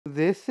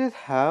This is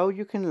how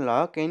you can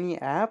lock any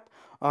app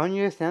on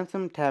your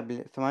Samsung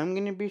tablet. So I'm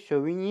going to be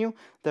showing you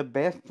the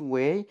best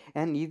way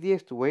and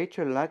easiest way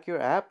to lock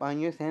your app on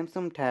your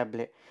Samsung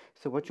tablet.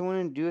 So what you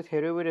want to do is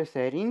head over to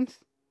settings,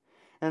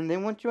 and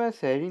then once you're at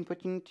settings,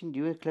 what you need to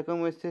do is click on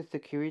where it says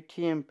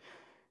security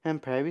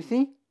and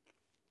privacy.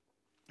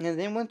 And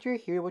then once you're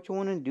here, what you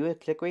want to do is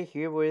click right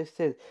here where it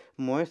says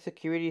more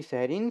security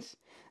settings.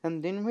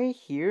 And then right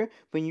here,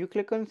 when you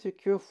click on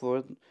secure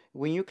folder,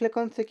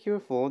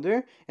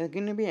 it's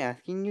going to be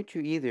asking you to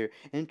either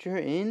enter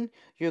in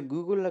your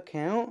Google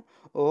account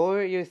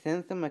or your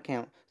Samsung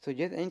account. So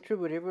just enter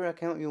whatever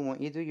account you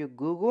want, either your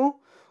Google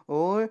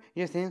or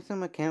your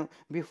Samsung account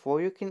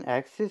before you can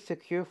access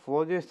secure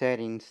folder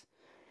settings.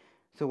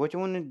 So what you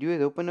want to do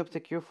is open up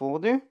secure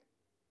folder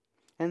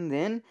and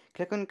then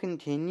click on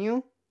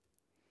continue,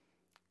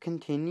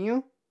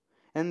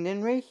 and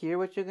then right here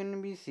what you're going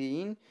to be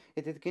seeing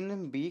is it's going to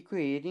be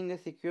creating the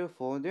secure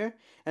folder,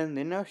 and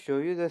then I'll show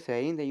you the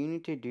setting that you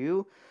need to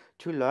do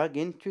to log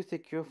into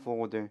secure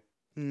folder.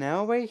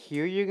 Now right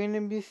here you're going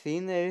to be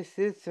seeing that it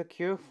says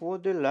secure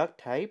folder lock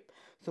type.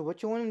 So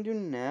what you want to do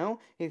now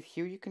is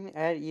here you can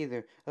add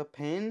either a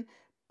PIN,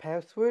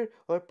 password,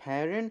 or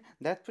pattern.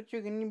 That's what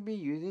you're going to be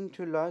using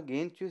to log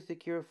into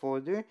secure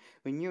folder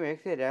when you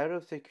exit out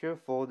of secure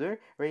folder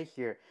right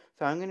here.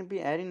 So I'm going to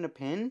be adding a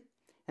PIN,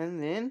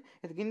 and then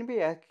it's going to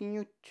be asking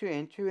you to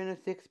enter in a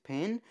 6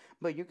 pin,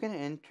 but you can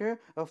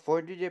enter a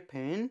 4-digit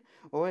pin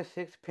or a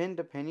 6 pin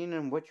depending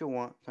on what you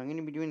want. So I'm going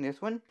to be doing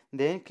this one.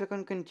 Then click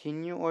on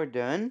continue or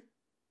done.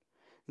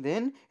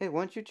 Then it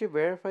wants you to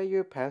verify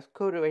your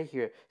passcode right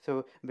here.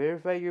 So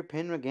verify your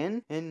pin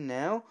again. And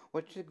now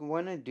what you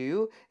want to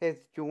do is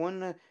you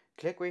want to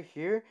click right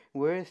here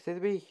where it says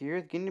right here,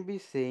 it's going to be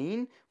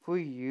saying for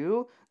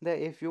you that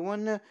if you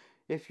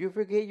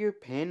forget your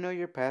PIN or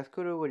your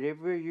passcode or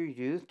whatever you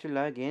use to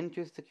log in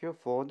to a secure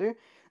folder,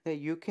 that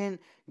you can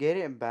get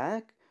it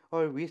back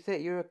or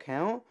reset your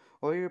account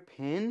or your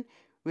PIN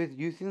with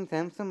using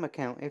Samsung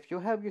account. If you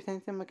have your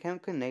Samsung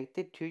account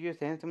connected to your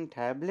Samsung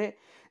tablet,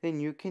 then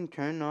you can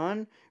turn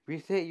on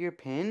reset your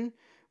PIN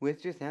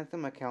with your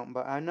Samsung account.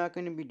 But I'm not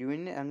going to be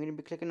doing it. I'm going to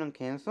be clicking on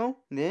cancel.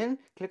 Then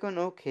click on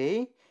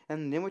OK.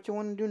 And then what you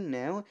want to do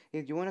now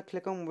is you want to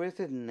click on where it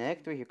says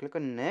next right here. Click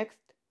on next.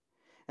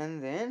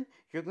 And then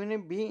you're going to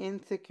be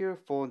in secure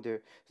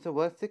folder. So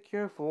what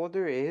secure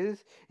folder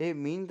is, it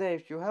means that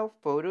if you have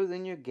photos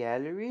in your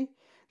gallery,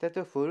 that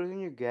the photos in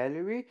your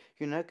gallery,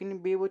 you're not going to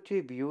be able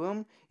to view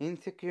them in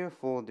secure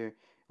folder.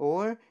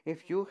 Or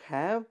if you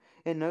have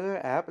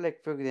another app,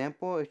 like for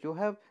example, if you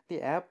have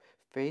the app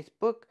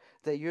Facebook,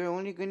 that you're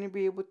only going to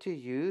be able to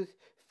use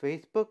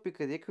Facebook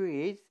because it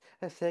creates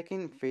a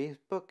second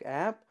Facebook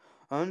app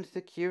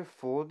unsecure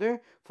folder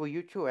for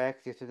you to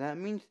access. So that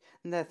means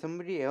that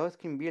somebody else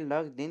can be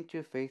logged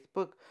into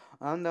Facebook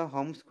on the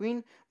home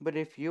screen, but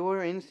if you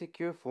are in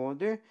secure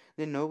folder,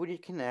 then nobody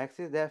can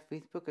access that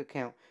Facebook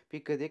account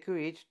because it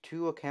creates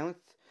two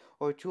accounts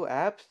or two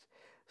apps.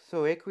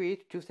 So it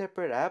creates two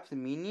separate apps,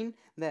 meaning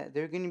that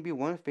there's going to be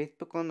one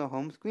Facebook on the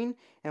home screen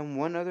and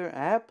one other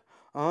app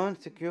on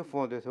secure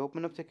folder. So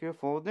open up secure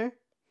folder.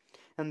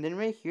 And then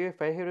right here,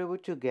 if I head over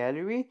to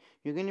gallery,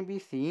 you're going to be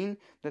seeing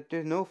that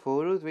there's no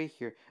photos right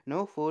here.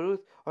 No photos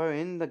are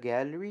in the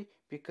gallery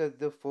because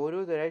the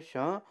photos that I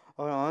shot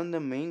are on the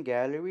main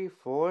gallery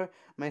for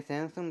my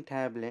Samsung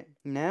tablet.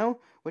 Now,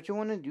 what you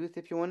want to do is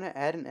if you want to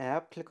add an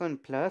app, click on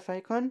plus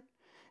icon,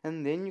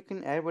 and then you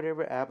can add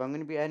whatever app. I'm going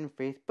to be adding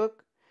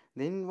Facebook.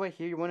 Then right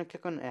here, you want to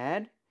click on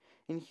add.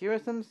 And here are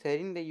some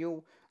settings that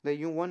you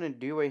want to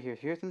do right here.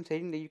 Here's some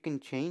settings that you can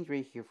change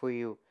right here for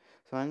you.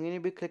 So I'm going to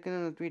be clicking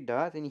on the three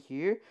dots, and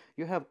here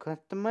you have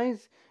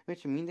customize,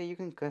 which means that you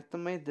can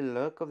customize the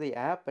look of the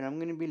app, and I'm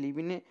going to be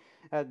leaving it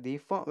at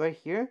default right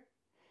here.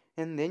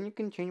 And then you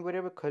can change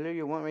whatever color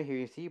you want right here,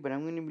 you see, but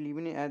I'm going to be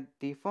leaving it at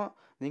default.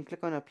 Then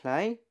click on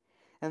apply,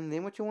 and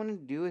then what you want to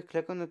do is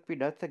click on the three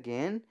dots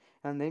again,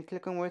 and then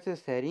click on where it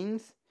says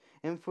settings.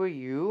 And for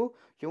you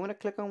want to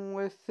click on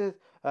where it says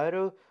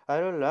auto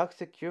lock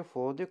secure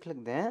folder,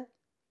 click that.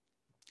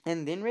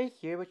 And then right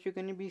here, what you're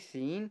going to be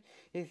seeing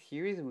is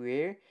here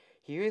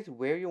is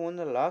where you want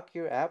to lock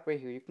your app right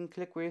here. You can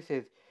click where it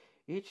says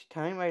each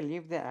time I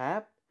leave the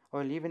app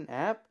or leave an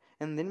app,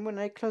 and then when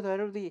I close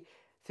out of the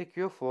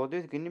secure folder,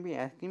 it's going to be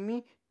asking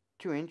me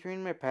to enter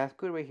in my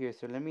passcode right here.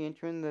 So let me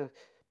enter in the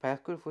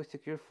passcode for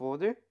secure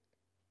folder.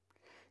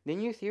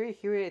 Then you see right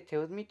here it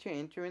tells me to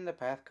enter in the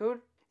passcode.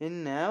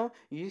 And now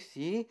you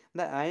see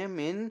that I am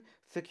in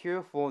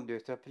secure folder.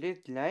 So please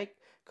like,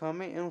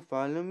 comment, and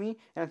follow me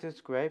and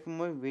subscribe for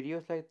more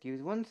videos like these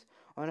ones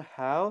on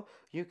how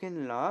you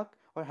can lock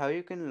or how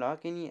you can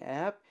lock any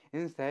app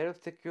inside of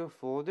secure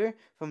folder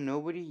from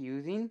nobody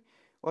using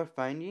or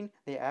finding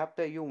the app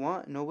that you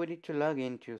want nobody to log into.